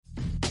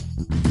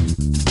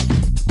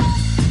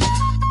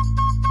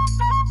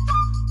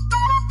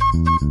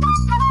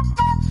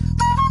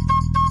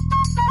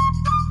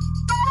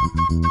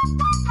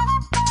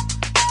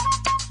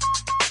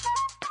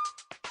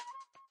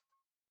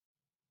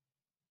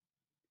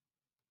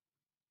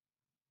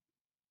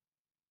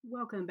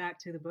Welcome back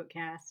to the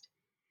Bookcast.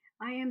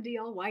 I am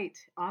D.L. White,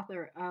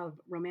 author of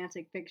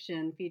romantic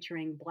fiction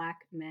featuring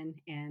Black men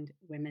and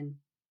women.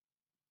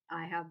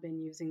 I have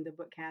been using the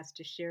Bookcast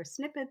to share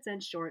snippets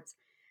and shorts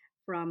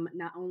from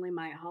not only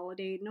my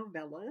holiday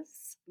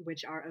novellas,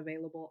 which are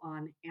available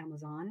on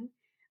Amazon,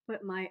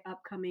 but my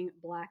upcoming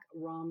Black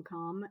rom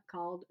com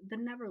called The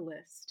Never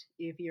List.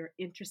 If you're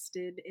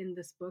interested in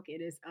this book,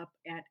 it is up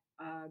at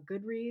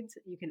Goodreads.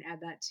 You can add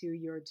that to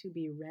your to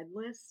be read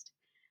list.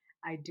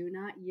 I do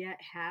not yet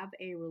have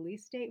a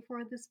release date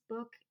for this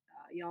book.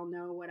 Y'all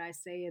know what I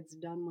say, it's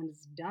done when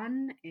it's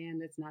done,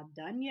 and it's not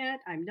done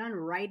yet. I'm done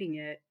writing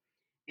it,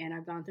 and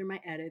I've gone through my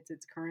edits.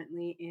 It's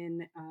currently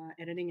in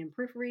editing and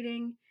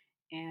proofreading.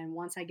 And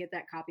once I get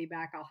that copy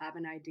back, I'll have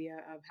an idea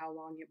of how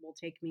long it will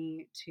take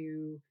me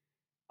to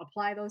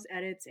apply those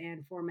edits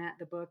and format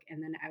the book,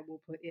 and then I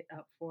will put it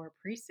up for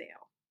pre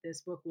sale.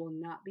 This book will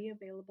not be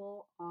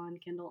available on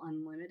Kindle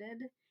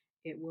Unlimited.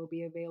 It will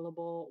be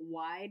available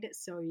wide,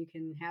 so you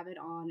can have it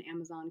on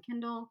Amazon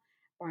Kindle,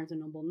 Barnes&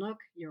 and Noble Nook,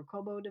 your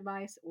Kobo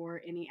device,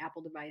 or any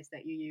Apple device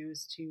that you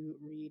use to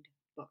read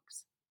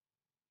books.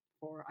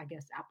 Or I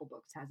guess Apple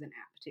Books has an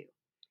app too.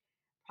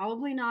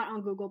 Probably not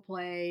on Google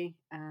Play,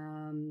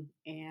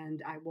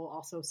 and I will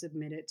also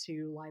submit it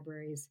to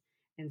libraries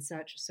and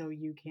such, so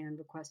you can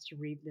request to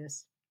read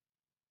this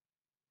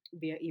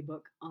via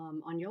ebook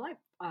on your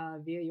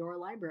via your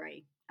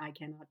library. I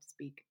cannot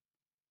speak.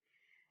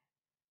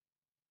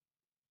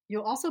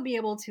 You'll also be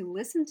able to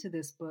listen to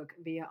this book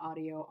via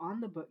audio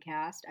on the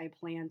Bookcast. I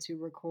plan to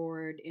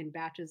record in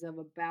batches of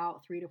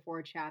about 3 to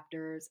 4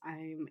 chapters.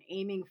 I'm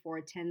aiming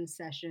for 10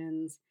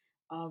 sessions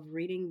of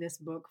reading this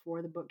book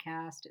for the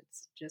Bookcast.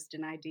 It's just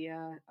an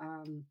idea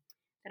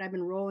that I've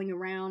been rolling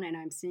around, and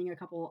I'm seeing a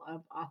couple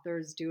of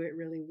authors do it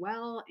really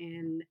well,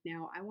 and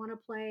now I want to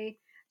play.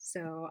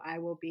 So I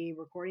will be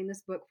recording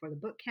this book for the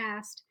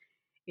Bookcast.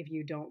 If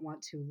you don't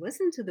want to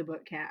listen to the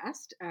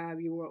Bookcast,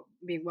 you will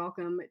be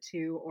welcome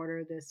to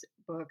order this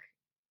book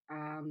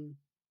um,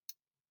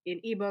 in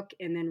ebook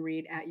and then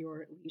read at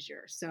your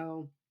leisure.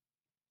 So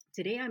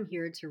today I'm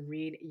here to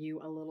read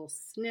you a little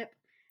snip.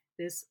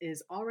 This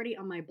is already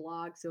on my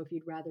blog, so if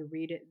you'd rather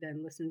read it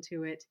than listen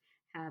to it,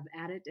 have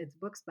at it. It's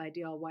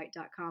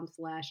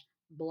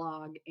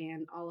booksbydlwhite.com/blog,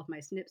 and all of my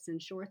snips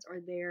and shorts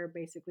are there.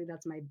 Basically,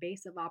 that's my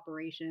base of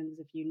operations.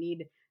 If you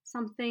need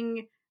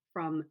something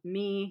from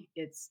me,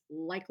 it's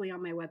likely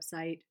on my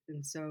website,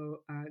 and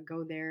so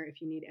go there. If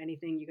you need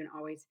anything, you can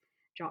always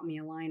drop me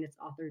a line. It's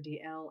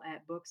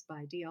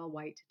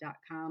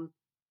authordl@booksbydlwhite.com.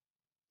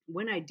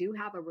 When I do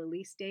have a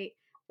release date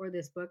for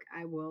this book,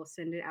 I will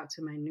send it out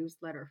to my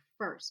newsletter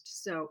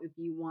first. So if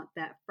you want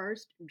that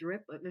first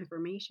drip of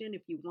information,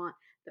 if you want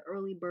the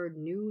early bird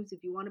news,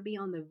 if you want to be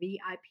on the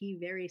VIP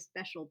very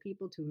special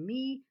people to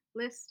me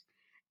list,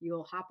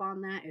 you'll hop on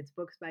that. It's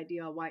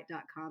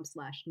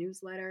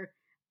booksbydlwhite.com/newsletter.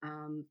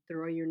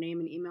 Throw your name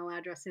and email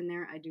address in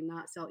there. I do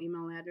not sell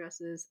email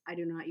addresses. I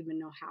do not even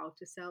know how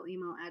to sell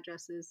email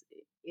addresses.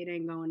 It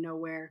ain't going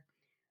nowhere.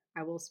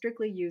 I will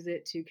strictly use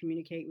it to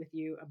communicate with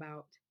you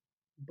about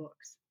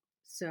books.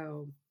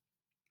 So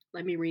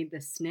let me read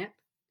this snip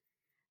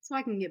so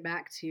I can get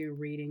back to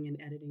reading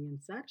and editing and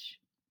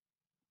such.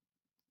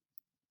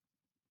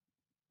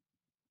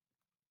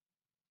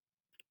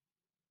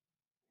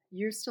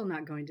 You're still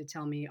not going to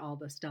tell me all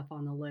the stuff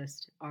on the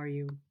list, are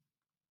you?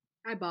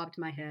 I bobbed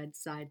my head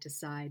side to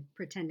side,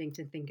 pretending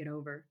to think it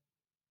over.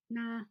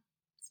 Nah,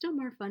 still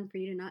more fun for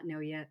you to not know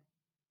yet.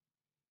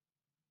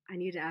 I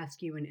need to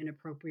ask you an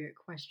inappropriate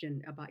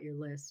question about your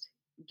list,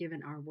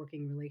 given our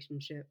working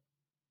relationship.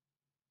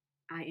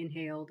 I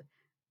inhaled,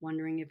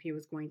 wondering if he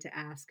was going to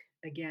ask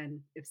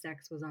again if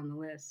sex was on the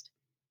list,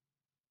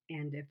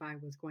 and if I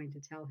was going to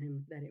tell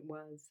him that it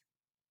was.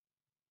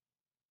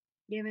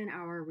 Given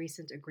our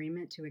recent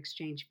agreement to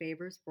exchange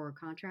favors for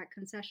contract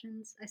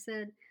concessions, I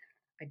said,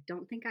 I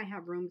don't think I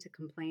have room to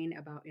complain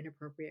about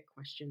inappropriate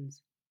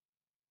questions.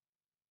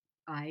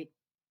 I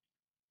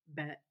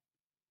bet.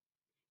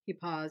 He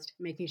paused,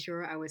 making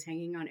sure I was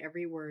hanging on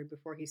every word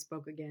before he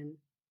spoke again.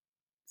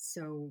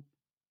 So,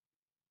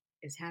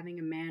 is having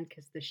a man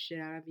kiss the shit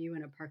out of you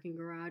in a parking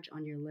garage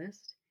on your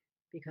list?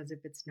 Because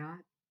if it's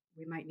not,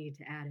 we might need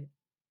to add it.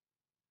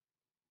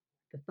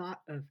 The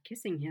thought of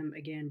kissing him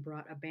again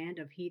brought a band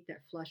of heat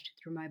that flushed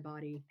through my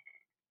body.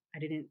 I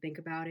didn't think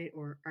about it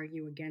or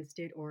argue against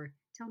it or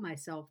tell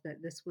myself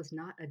that this was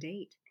not a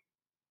date.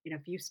 In a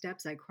few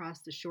steps, I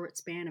crossed the short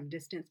span of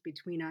distance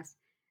between us,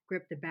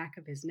 gripped the back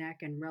of his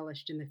neck, and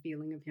relished in the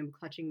feeling of him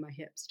clutching my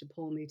hips to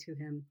pull me to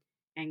him,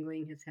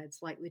 angling his head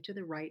slightly to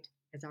the right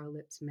as our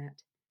lips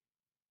met.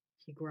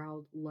 He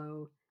growled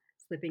low,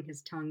 slipping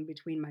his tongue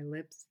between my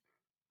lips.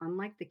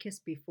 Unlike the kiss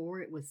before,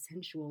 it was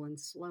sensual and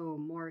slow,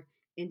 more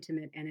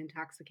intimate and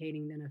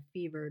intoxicating than a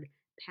fevered,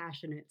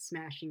 passionate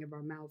smashing of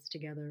our mouths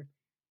together.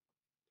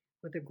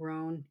 With a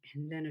groan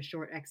and then a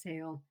short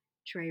exhale,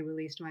 Trey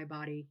released my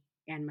body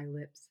and my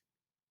lips.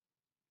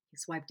 He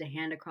swiped a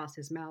hand across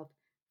his mouth,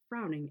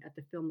 frowning at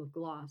the film of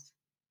gloss.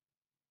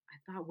 I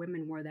thought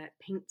women wore that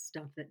paint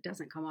stuff that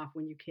doesn't come off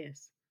when you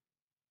kiss.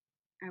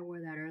 I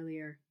wore that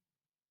earlier.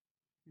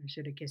 I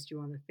should have kissed you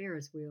on the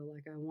Ferris wheel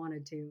like I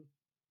wanted to.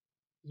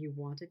 You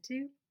wanted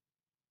to?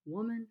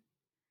 Woman?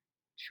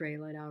 Trey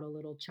let out a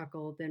little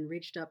chuckle, then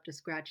reached up to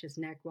scratch his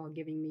neck while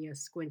giving me a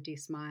squinty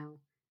smile.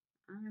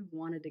 I've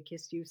wanted to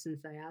kiss you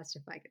since I asked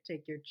if I could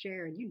take your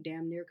chair, and you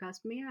damn near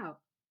cussed me out.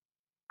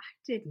 I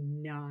did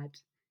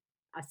not.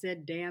 I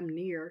said damn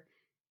near.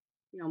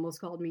 You almost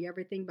called me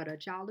everything but a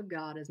child of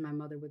God, as my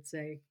mother would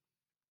say.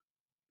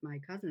 My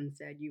cousin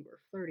said you were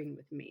flirting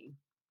with me.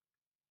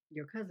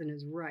 Your cousin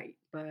is right,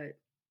 but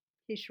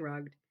he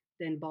shrugged,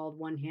 then balled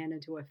one hand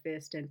into a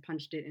fist and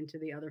punched it into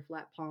the other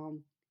flat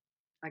palm.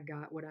 I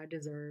got what I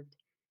deserved.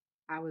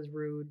 I was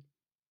rude.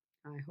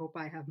 I hope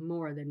I have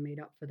more than made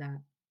up for that.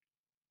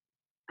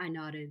 I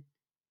nodded.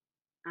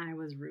 I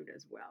was rude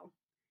as well.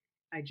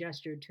 I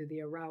gestured to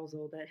the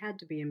arousal that had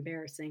to be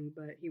embarrassing,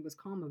 but he was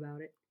calm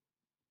about it.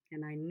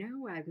 And I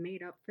know I've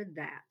made up for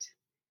that.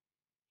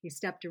 He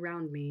stepped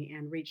around me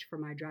and reached for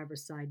my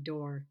driver's side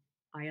door.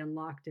 I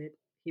unlocked it.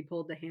 He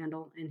pulled the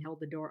handle and held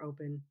the door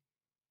open.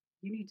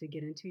 You need to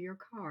get into your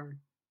car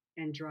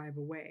and drive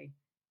away.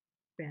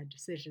 Bad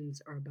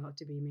decisions are about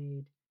to be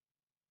made.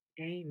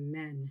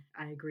 Amen,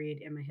 I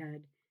agreed in my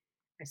head.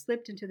 I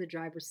slipped into the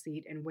driver's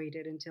seat and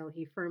waited until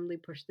he firmly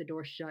pushed the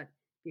door shut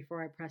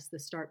before I pressed the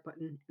start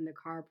button and the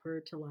car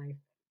purred to life.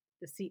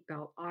 The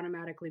seatbelt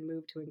automatically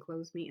moved to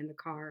enclose me in the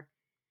car.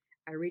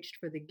 I reached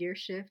for the gear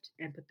shift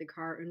and put the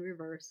car in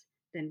reverse,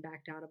 then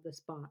backed out of the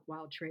spot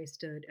while Trey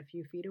stood a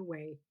few feet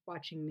away,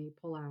 watching me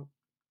pull out.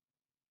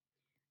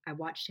 I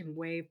watched him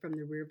wave from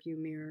the rearview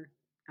mirror.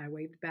 I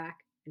waved back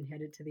and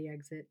headed to the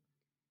exit.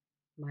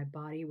 My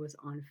body was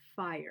on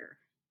fire,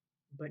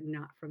 but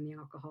not from the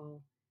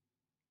alcohol.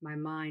 My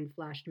mind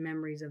flashed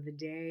memories of the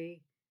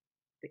day,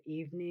 the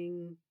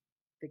evening,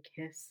 the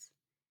kiss,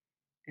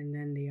 and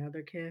then the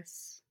other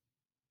kiss.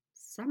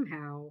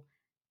 Somehow,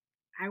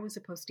 I was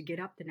supposed to get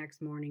up the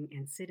next morning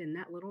and sit in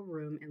that little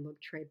room and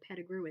look Trey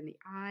Pettigrew in the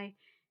eye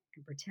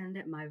and pretend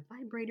that my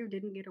vibrator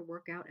didn't get a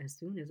workout as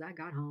soon as I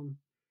got home.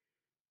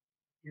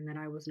 And that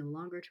I was no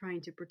longer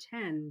trying to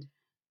pretend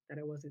that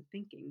I wasn't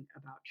thinking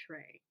about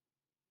Trey.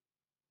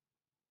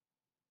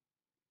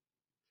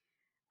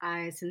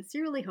 I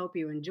sincerely hope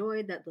you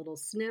enjoyed that little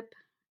snip.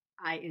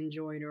 I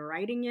enjoyed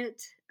writing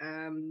it.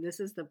 This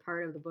is the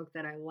part of the book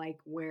that I like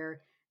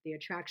where the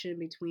attraction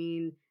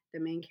between the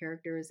main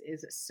characters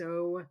is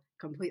so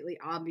completely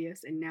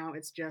obvious, and now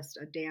it's just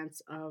a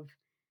dance of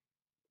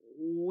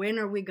when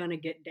are we going to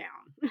get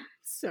down?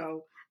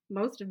 So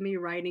most of me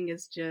writing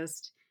is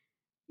just,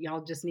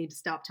 y'all just need to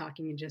stop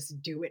talking and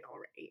just do it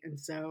already. And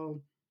so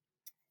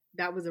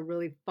that was a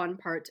really fun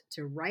part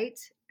to write,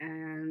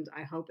 and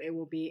I hope it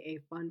will be a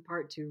fun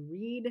part to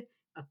read,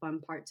 a fun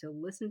part to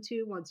listen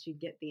to once you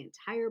get the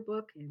entire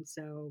book. And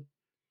so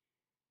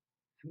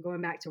I'm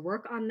going back to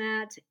work on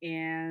that,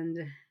 and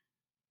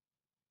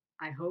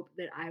I hope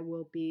that I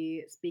will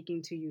be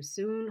speaking to you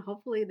soon.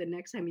 Hopefully the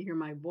next time you hear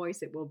my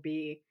voice, it will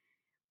be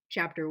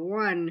chapter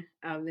 1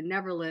 of the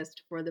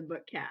Neverlist for the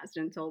Bookcast.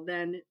 Until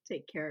then,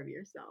 take care of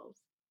yourselves.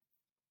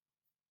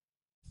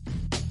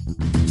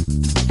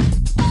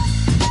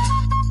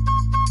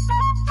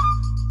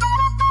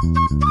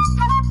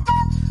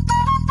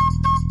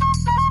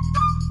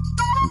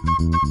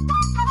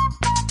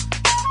 Thank you.